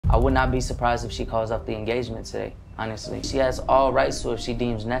I would not be surprised if she calls up the engagement today. Honestly, she has all rights to if she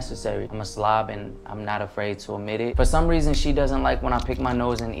deems necessary. I'm a slob and I'm not afraid to admit it. For some reason, she doesn't like when I pick my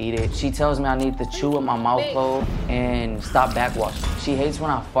nose and eat it. She tells me I need to chew with my mouth closed and stop backwashing. She hates when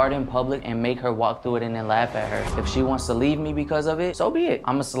I fart in public and make her walk through it and then laugh at her. If she wants to leave me because of it, so be it.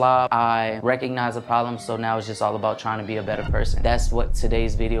 I'm a slob. I recognize the problem, so now it's just all about trying to be a better person. That's what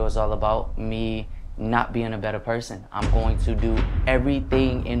today's video is all about, me not being a better person. I'm going to do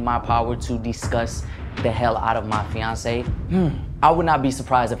everything in my power to disgust the hell out of my fiance. I would not be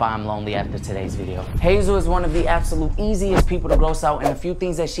surprised if I'm lonely after today's video. Hazel is one of the absolute easiest people to gross out, and a few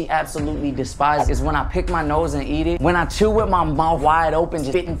things that she absolutely despises is when I pick my nose and eat it, when I chew with my mouth wide open,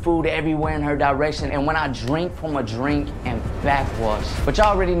 just spitting food everywhere in her direction, and when I drink from a drink and backwash. But y'all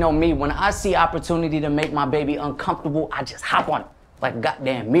already know me. When I see opportunity to make my baby uncomfortable, I just hop on it like a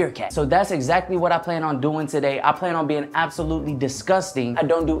goddamn meerkat. So that's exactly what I plan on doing today. I plan on being absolutely disgusting. I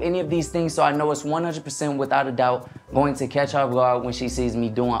don't do any of these things, so I know it's 100% without a doubt going to catch her off guard when she sees me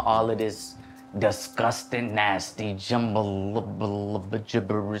doing all of this disgusting, nasty, jumble,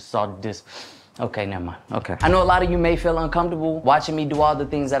 gibberish, all this. Okay, never mind. Okay. I know a lot of you may feel uncomfortable watching me do all the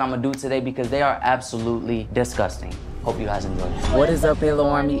things that I'm gonna do today because they are absolutely disgusting. Hope you guys enjoy. What is up, Halo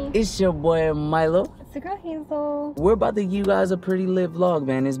Army? It's your boy Milo. It's your girl Hazel. We're about to give you guys a pretty lit vlog,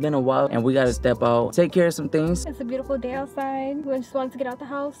 man. It's been a while and we gotta step out, take care of some things. It's a beautiful day outside. We just wanted to get out the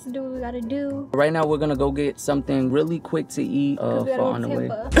house, do what we gotta do. Right now, we're gonna go get something really quick to eat for on the way.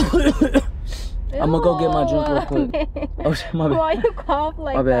 I'm gonna go get my drink real quick. Oh, shit, my bad. Why you cough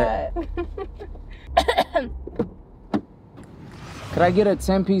like that? Could I get a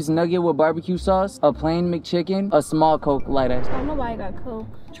 10-piece nugget with barbecue sauce, a plain McChicken, a small Coke light ice? I don't know why I got Coke.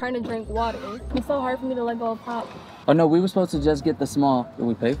 I'm trying to drink water. It's so hard for me to let go of pop. Oh no, we were supposed to just get the small. Did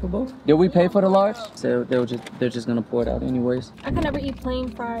we pay for both? Did we pay for the large? So they're just gonna pour it out anyways. I can never eat plain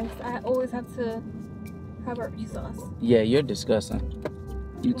fries. I always have to have barbecue sauce. Yeah, you're disgusting.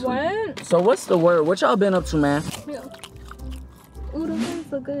 You too. What? So what's the word? What y'all been up to, man? Yeah. Ooh, those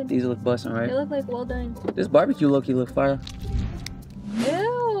things look good. These look busting, right? They look like well done. This barbecue look-y look fire.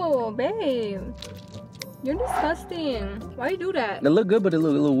 Ew, babe. You're disgusting. Why you do that? They look good, but they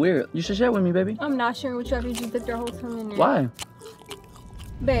look a little weird. You should share with me, baby. I'm not sharing with you after you just dipped your whole tongue in there. Why?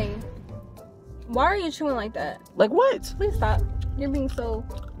 Babe, why are you chewing like that? Like what? Please stop. You're being so...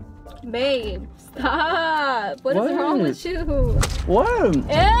 Babe, stop. What is wrong with you? What?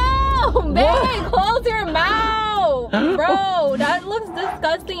 Ew, babe, close your mouth. Bro, that looks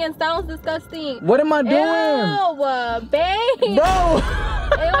disgusting and sounds disgusting. What am I doing? Ew, babe. Bro.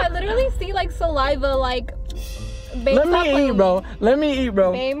 Ew, I literally see like saliva, like... Babe, Let me eat, bro. Let me eat,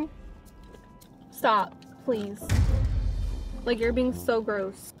 bro. Babe, stop, please. Like, you're being so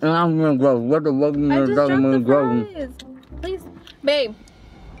gross. And I'm gonna grow. What the fuck you I just dropped the grow? fries. Please, babe.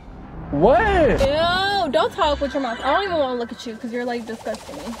 What? Ew, don't talk with your mouth. I don't even want to look at you because you're like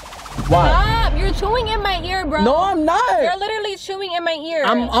disgusting me. Why? Stop! You're chewing in my ear, bro. No, I'm not. You're literally chewing in my ear.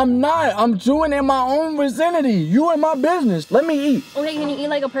 I'm not. I'm chewing in my own vicinity. You in my business. Let me eat. Okay, can you eat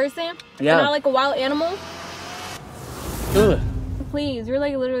like a person? Yeah. And not like a wild animal? Ugh. Please, you're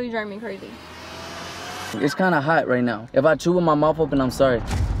like literally driving me crazy. It's kind of hot right now. If I chew with my mouth open, I'm sorry.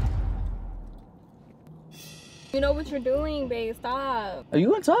 You know what you're doing, babe. Stop. Are you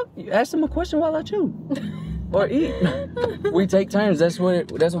gonna talk? You ask them a question while I chew. Or eat. We take turns. That's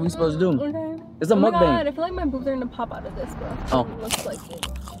what we supposed to do. Okay. It's a Oh my mukbang. God, I feel like my boobs are gonna pop out of this, bro. Oh. It looks like it.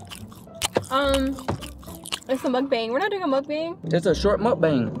 It's a mukbang. We're not doing a mukbang. It's a short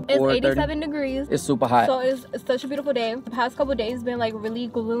mukbang. It's Or 87 degrees. It's super hot. So it's such a beautiful day. The past couple days been like really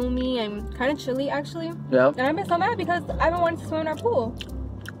gloomy and kind of chilly actually. Yeah. And I've been so mad because I've been wanting to swim in our pool.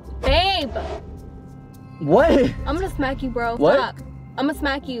 Babe. What? I'm gonna smack you, bro. What? Stop. I'm gonna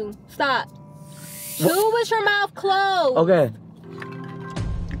smack you. Stop. Chew with your mouth closed. Okay.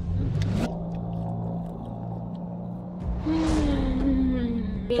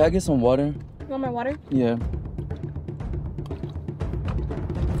 Can I get some water? You want my water? Yeah.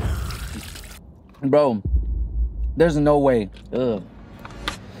 Bro, there's no way. Ugh.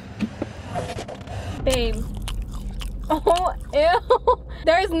 Babe. Oh, ew.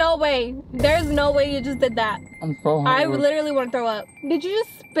 There's no way. There's no way you just did that. I'm so I hungry. literally want to throw up. Did you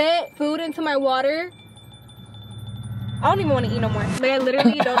just spit food into my water? I don't even want to eat no more. Like, I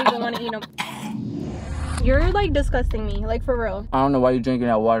literally don't even want to eat no more. You're like disgusting me, like for real. I don't know why you're drinking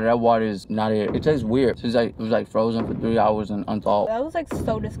that water. That water is not it. It tastes weird. It was like frozen for 3 hours and unthawed. That was like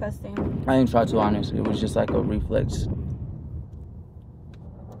so disgusting. I ain't try to honest. It was just like a reflex.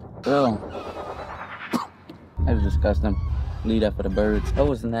 Ew. That was disgusting. Leave that for the birds. That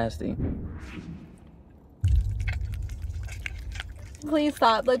was nasty. Please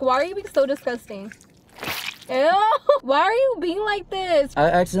stop. Like, why are you being so disgusting? Ew. Why are you being like this? I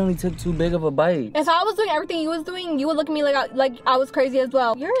accidentally took too big of a bite. If I was doing everything you was doing, you would look at me like I was crazy as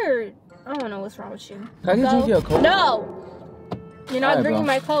well. I don't know what's wrong with you. Can I get drink your Coke? No. You're not drinking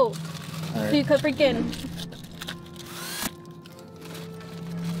bro. my Coke. Right. So you could freaking...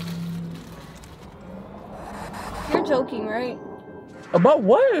 You're joking, right? About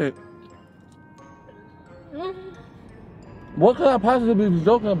what? Mm. What could I possibly be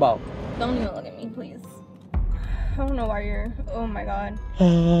joking about? Don't even look at me, please. I don't know why you're... Oh my god.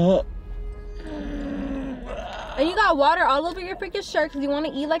 And you got water all over your freaking shirt because you want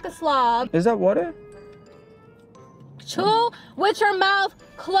to eat like a slob. Is that water? Chew with your mouth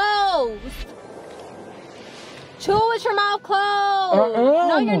closed. Chew with your mouth closed.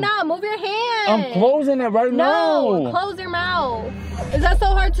 No, you're not. Move your hand. I'm closing it right now. No, close your mouth. Is that so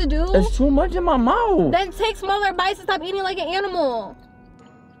hard to do? It's too much in my mouth. Then take smaller bites and stop eating like an animal.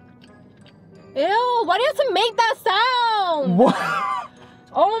 Ew, why do you have to make that sound? What?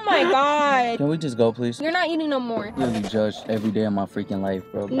 Oh my god. Can we just go, please? You're not eating no more. You'll be judged every day of my freaking life,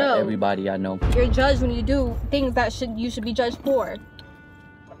 bro. By No. everybody I know. You're judged when you do things that you should be judged for.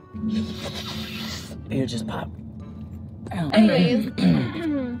 Here, just pop. Anyways.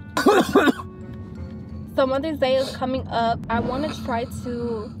 So Mother's Day is coming up. I want to try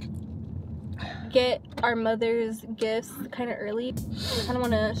to get our mother's gifts kind of early. I kind of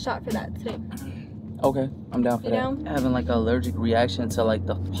want to shop for that today. Okay, I'm down for You that. down? Having like an allergic reaction to like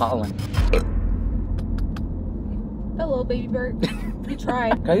the pollen. Hello, baby bird. You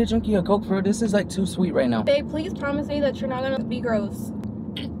tried. Can I get drinking a Coke for her? This is like too sweet right now. Babe, please promise me that you're not gonna be gross.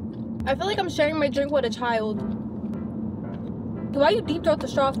 I feel like I'm sharing my drink with a child. Why you deep throat the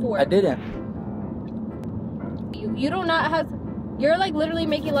straw for? I didn't. You do not have. You're like literally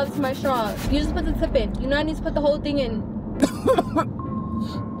making love to my straw. You just put the tip in. You not need to put the whole thing in.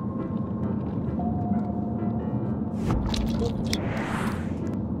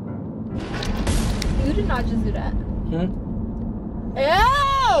 You did not just do that. Ew!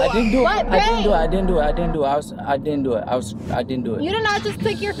 I didn't do it. What, I didn't do it. babe? I didn't do it. I didn't do it. I didn't do it. I didn't do it. You did not just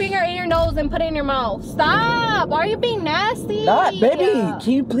stick your finger in your nose and put it in your mouth. Stop! Why are you being nasty? Not, baby.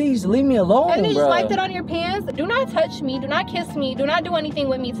 Can you please leave me alone, And you bro? just wiped it on your pants. Do not touch me. Do not kiss me. Do not do anything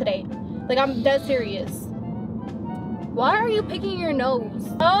with me today. Like, I'm dead serious. Why are you picking your nose?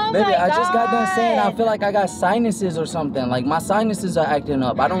 Oh Baby, my God. I just got done saying I feel like I got sinuses or something. Like my sinuses are acting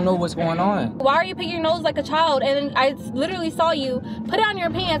up. I don't know what's going on. Why are you picking your nose like a child? And I literally saw you put it on your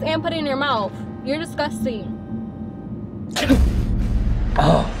pants and put it in your mouth. You're disgusting.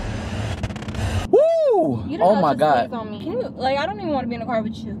 Oh. Woo! You did Oh not my just God. sneeze on me. Can you, like, I don't even want to be in the car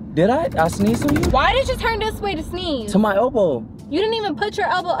with you. Did I? I sneezed on you? Why did you turn this way to sneeze? To my elbow. You didn't even put your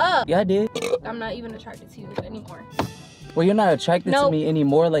elbow up. Yeah, I did. I'm not even attracted to you anymore. Well, you're not attracted to me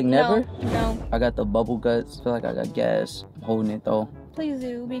anymore, like never? No. I got the bubble guts. Feel like I got gas. I'm holding it though. Please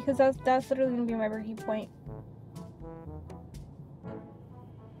do, because that's literally gonna be my breaking point.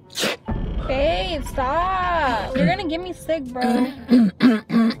 Babe, stop. You're gonna get me sick, bro.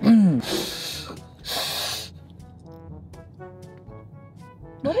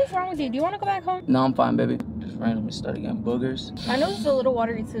 What is wrong with you? Do you want to go back home? No, I'm fine, baby. Just randomly started getting boogers. I know it's a little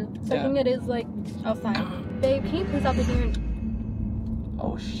watery too, so I think it is like outside. Babe, can you please stop doing?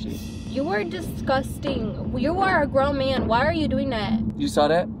 Oh shit. You are disgusting. You are a grown man. Why are you doing that? You saw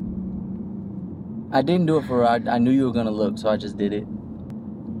that? I didn't do it for her. I knew you were gonna look, so I just did it.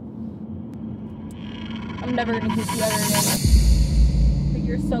 I'm never gonna kiss you ever again. But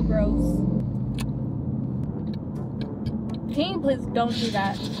you're so gross. Can you please don't do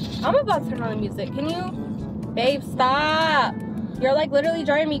that? I'm about to turn on the music. Can you? Babe, stop. You're like literally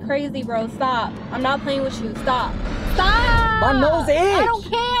driving me crazy, bro. Stop. I'm not playing with you. Stop. Stop. My nose itch. I don't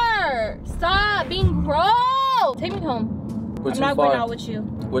care. Stop being gross. Take me home. We're I'm too not far. going out with you.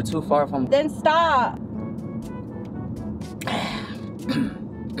 We're too far from. Then stop.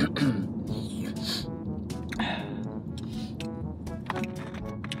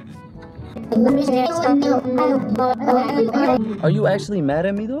 Are you actually mad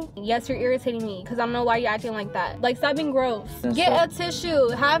at me though? Yes, you're irritating me because I don't know why you're acting like that. Like, stop being gross. That's Get right. a tissue.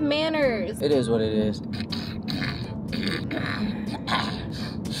 Have manners. It is what it is.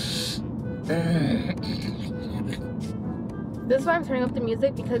 This is why I'm turning up the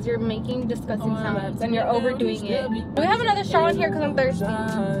music, because you're making disgusting sounds and you're overdoing it. Do we have another straw in here because I'm thirsty?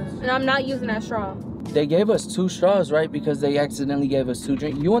 And I'm not using that straw. They gave us 2 straws, right? Because they accidentally gave us 2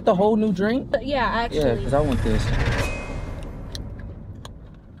 drinks. You want the whole new drink? But yeah, actually. Yeah, because I want this.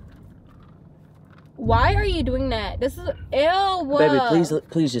 Why are you doing that? This is ew. Baby,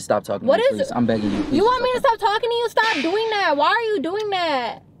 please just stop talking. What to me, is please. I'm begging you. You want me to stop talking to you? Stop doing that. Why are you doing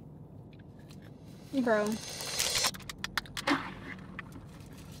that? Bro.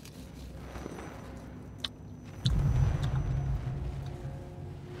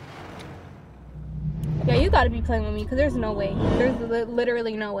 Yeah, you gotta be playing with me because there's no way. There's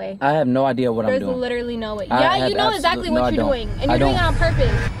literally no way. I have no idea what I'm doing. There's literally no way. Yeah, you know exactly what you're doing. And you're doing it on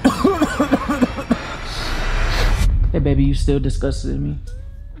purpose. Hey, baby, you still disgusted at me?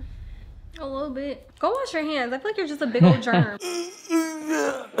 A little bit. Go wash your hands. I feel like you're just a big old germ.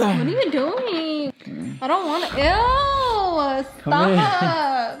 What are you doing? I don't want to. Ew!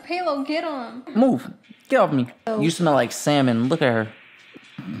 Stop! Halo, get him. Move. Get off me. Oh. You smell like salmon. Look at her.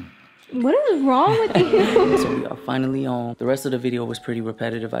 What is wrong with you? So we are finally on. The rest of the video was pretty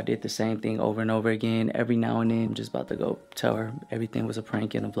repetitive. I did the same thing over and over again. Every now and then, I'm just about to go tell her everything was a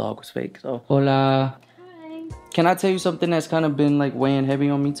prank and the vlog was fake. So, hola. Hi. Can I tell you something that's kind of been like weighing heavy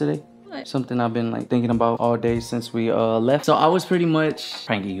on me today? What? Something I've been like thinking about all day since we left. So I was pretty much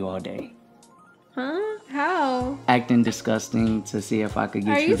pranking you all day. Huh? How? Acting disgusting to see if I could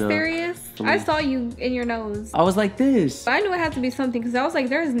get you to... Are you serious? I saw you in your nose. I was like this. I knew it had to be something because I was like,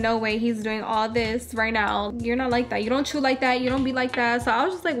 there's no way he's doing all this right now. You're not like that. You don't chew like that. You don't be like that. So I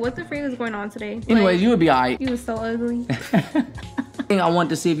was just like, what the freak is going on today? Anyways, like, you would be alright. You was so ugly. I wanted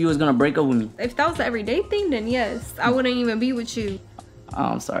to see if you was gonna break up with me. If that was the everyday thing, then yes. I wouldn't even be with you. Oh,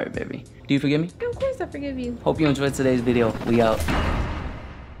 I'm sorry, baby. Do you forgive me? Of course I forgive you. Hope you enjoyed today's video. We out.